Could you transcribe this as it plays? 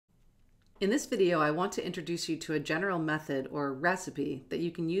In this video, I want to introduce you to a general method or recipe that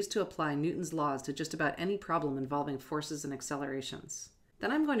you can use to apply Newton's laws to just about any problem involving forces and accelerations.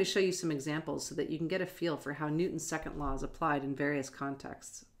 Then I'm going to show you some examples so that you can get a feel for how Newton's second law is applied in various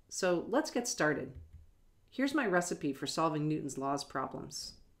contexts. So let's get started. Here's my recipe for solving Newton's laws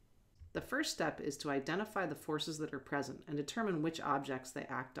problems. The first step is to identify the forces that are present and determine which objects they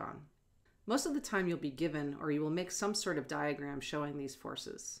act on. Most of the time you'll be given, or you will make some sort of diagram showing these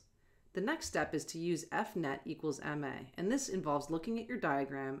forces. The next step is to use F net equals ma, and this involves looking at your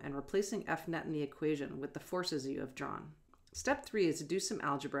diagram and replacing F net in the equation with the forces you have drawn. Step 3 is to do some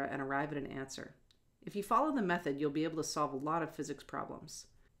algebra and arrive at an answer. If you follow the method, you'll be able to solve a lot of physics problems.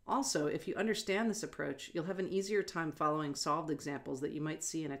 Also, if you understand this approach, you'll have an easier time following solved examples that you might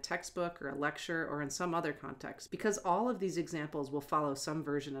see in a textbook or a lecture or in some other context, because all of these examples will follow some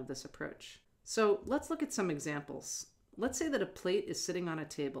version of this approach. So let's look at some examples. Let's say that a plate is sitting on a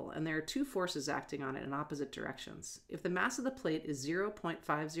table and there are two forces acting on it in opposite directions. If the mass of the plate is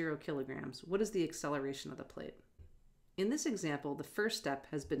 0.50 kilograms, what is the acceleration of the plate? In this example, the first step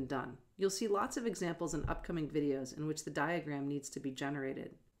has been done. You'll see lots of examples in upcoming videos in which the diagram needs to be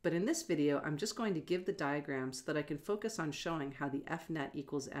generated. But in this video, I'm just going to give the diagram so that I can focus on showing how the F net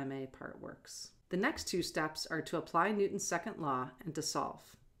equals ma part works. The next two steps are to apply Newton's second law and to solve.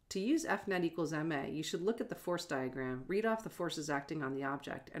 To use F net equals ma, you should look at the force diagram, read off the forces acting on the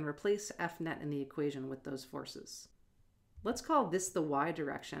object, and replace F net in the equation with those forces. Let's call this the y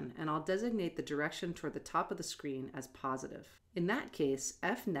direction, and I'll designate the direction toward the top of the screen as positive. In that case,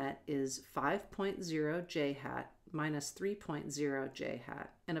 F net is 5.0 j hat minus 3.0 j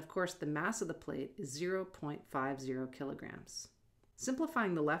hat, and of course the mass of the plate is 0.50 kilograms.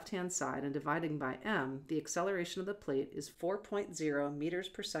 Simplifying the left-hand side and dividing by m, the acceleration of the plate is 4.0 meters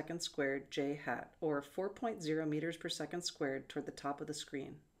per second squared j hat, or 4.0 meters per second squared toward the top of the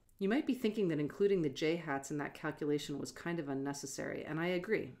screen. You might be thinking that including the j hats in that calculation was kind of unnecessary, and I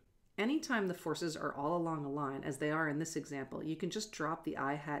agree. Anytime the forces are all along a line, as they are in this example, you can just drop the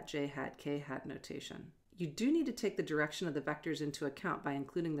I hat, j hat, k hat notation. You do need to take the direction of the vectors into account by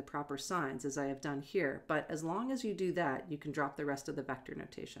including the proper signs, as I have done here, but as long as you do that, you can drop the rest of the vector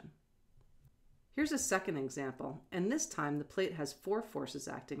notation. Here's a second example, and this time the plate has four forces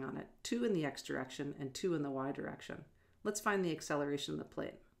acting on it, 2 in the x direction and 2 in the y direction. Let's find the acceleration of the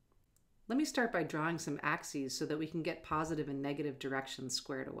plate. Let me start by drawing some axes so that we can get positive and negative directions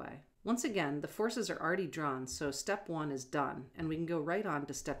squared away. Once again, the forces are already drawn, so step 1 is done, and we can go right on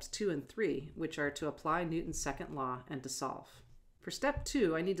to steps 2 and 3, which are to apply Newton's second law and to solve. For step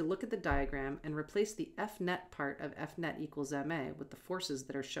 2, I need to look at the diagram and replace the F net part of F net equals ma with the forces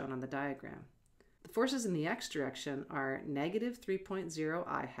that are shown on the diagram. The forces in the x direction are negative 3.0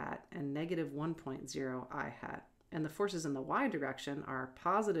 I hat and negative 1.0 I hat. And the forces in the y direction are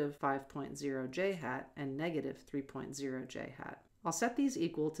positive 5.0 j hat and negative 3.0 j hat. I'll set these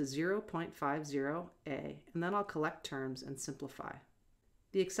equal to 0.50 a, and then I'll collect terms and simplify.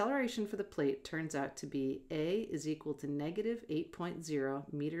 The acceleration for the plate turns out to be a is equal to negative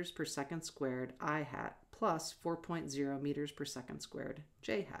 8.0 meters per second squared I hat plus 4.0 meters per second squared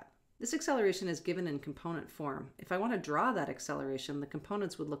j hat. This acceleration is given in component form. If I want to draw that acceleration, the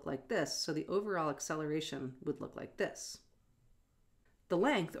components would look like this, so the overall acceleration would look like this. The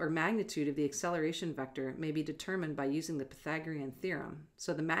length or magnitude of the acceleration vector may be determined by using the Pythagorean theorem,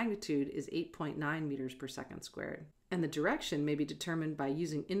 so the magnitude is 8.9 meters per second squared. And the direction may be determined by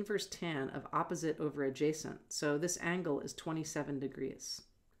using inverse tan of opposite over adjacent, so this angle is 27 degrees.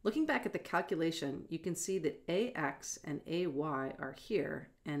 Looking back at the calculation, you can see that AX and AY are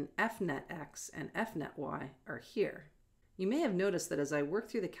here, and F net X and F net Y are here. You may have noticed that as I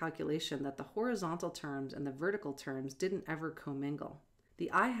worked through the calculation that the horizontal terms and the vertical terms didn't ever commingle.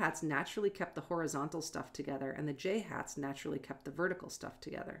 The I hats naturally kept the horizontal stuff together, and the j hats naturally kept the vertical stuff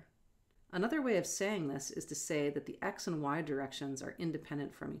together. Another way of saying this is to say that the x and y directions are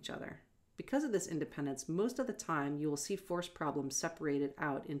independent from each other. Because of this independence, most of the time you will see force problems separated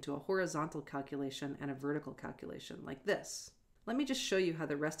out into a horizontal calculation and a vertical calculation, like this. Let me just show you how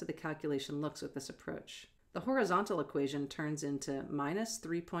the rest of the calculation looks with this approach. The horizontal equation turns into minus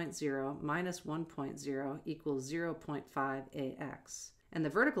 3.0 minus 1.0 equals 0.5 ax. And the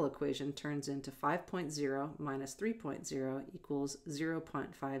vertical equation turns into 5.0 minus 3.0 equals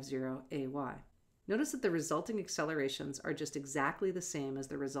 0.50 ay. Notice that the resulting accelerations are just exactly the same as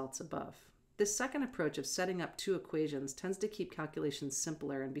the results above. This second approach of setting up two equations tends to keep calculations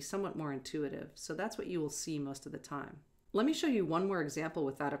simpler and be somewhat more intuitive, so that's what you will see most of the time. Let me show you one more example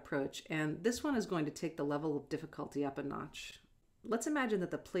with that approach, and this one is going to take the level of difficulty up a notch. Let's imagine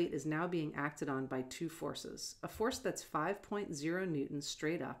that the plate is now being acted on by two forces, a force that's 5.0 newtons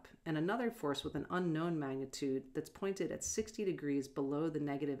straight up and another force with an unknown magnitude that's pointed at 60 degrees below the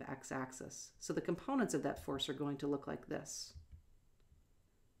negative x-axis. So the components of that force are going to look like this.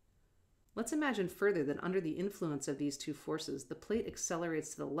 Let's imagine further that under the influence of these two forces, the plate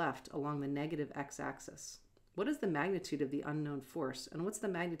accelerates to the left along the negative x-axis. What is the magnitude of the unknown force, and what's the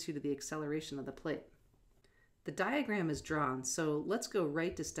magnitude of the acceleration of the plate? The diagram is drawn, so let's go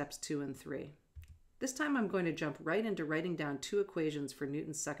right to steps 2 and 3. This time I'm going to jump right into writing down two equations for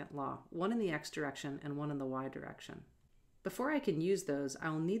Newton's second law, one in the x direction and one in the y direction. Before I can use those, I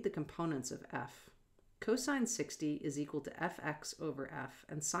will need the components of f. Cosine 60 is equal to fx over f,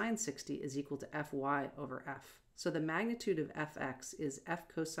 and sine 60 is equal to fy over f. So the magnitude of fx is f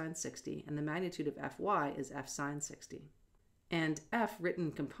cosine 60, and the magnitude of fy is f sine 60. And f written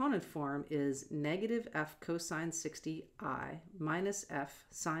in component form is negative f cosine 60i minus f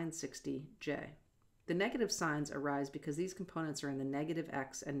sine 60j. The negative signs arise because these components are in the negative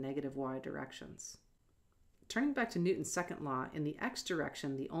x and negative y directions. Turning back to Newton's second law, in the x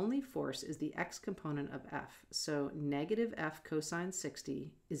direction, the only force is the x component of f. So negative f cosine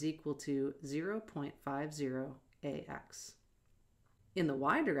 60 is equal to 0.50 ax. In the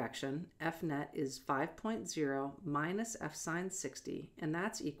y direction, f net is 5.0 minus f sine 60, and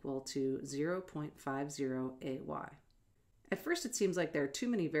that's equal to 0.50 ay. At first it seems like there are too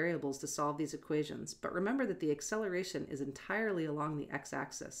many variables to solve these equations, but remember that the acceleration is entirely along the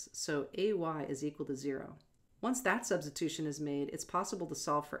x-axis, so ay is equal to 0. Once that substitution is made, it's possible to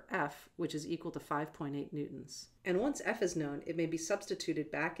solve for f, which is equal to 5.8 newtons. And once f is known, it may be substituted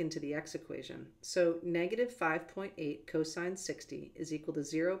back into the x equation. So negative 5.8 cosine 60 is equal to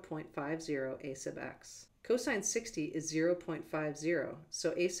 0.50 a sub x. Cosine 60 is 0.50,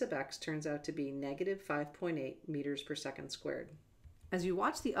 so a sub x turns out to be negative 5.8 meters per second squared. As you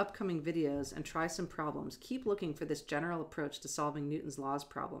watch the upcoming videos and try some problems, keep looking for this general approach to solving Newton's laws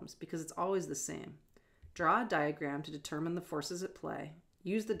problems, because it's always the same. Draw a diagram to determine the forces at play.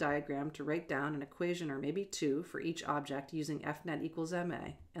 Use the diagram to write down an equation or maybe two for each object using F net equals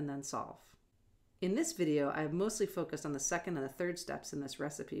ma, and then solve. In this video, I have mostly focused on the second and the third steps in this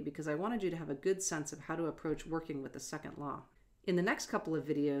recipe because I wanted you to have a good sense of how to approach working with the second law. In the next couple of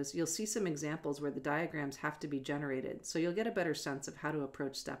videos, you'll see some examples where the diagrams have to be generated, so you'll get a better sense of how to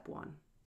approach step 1.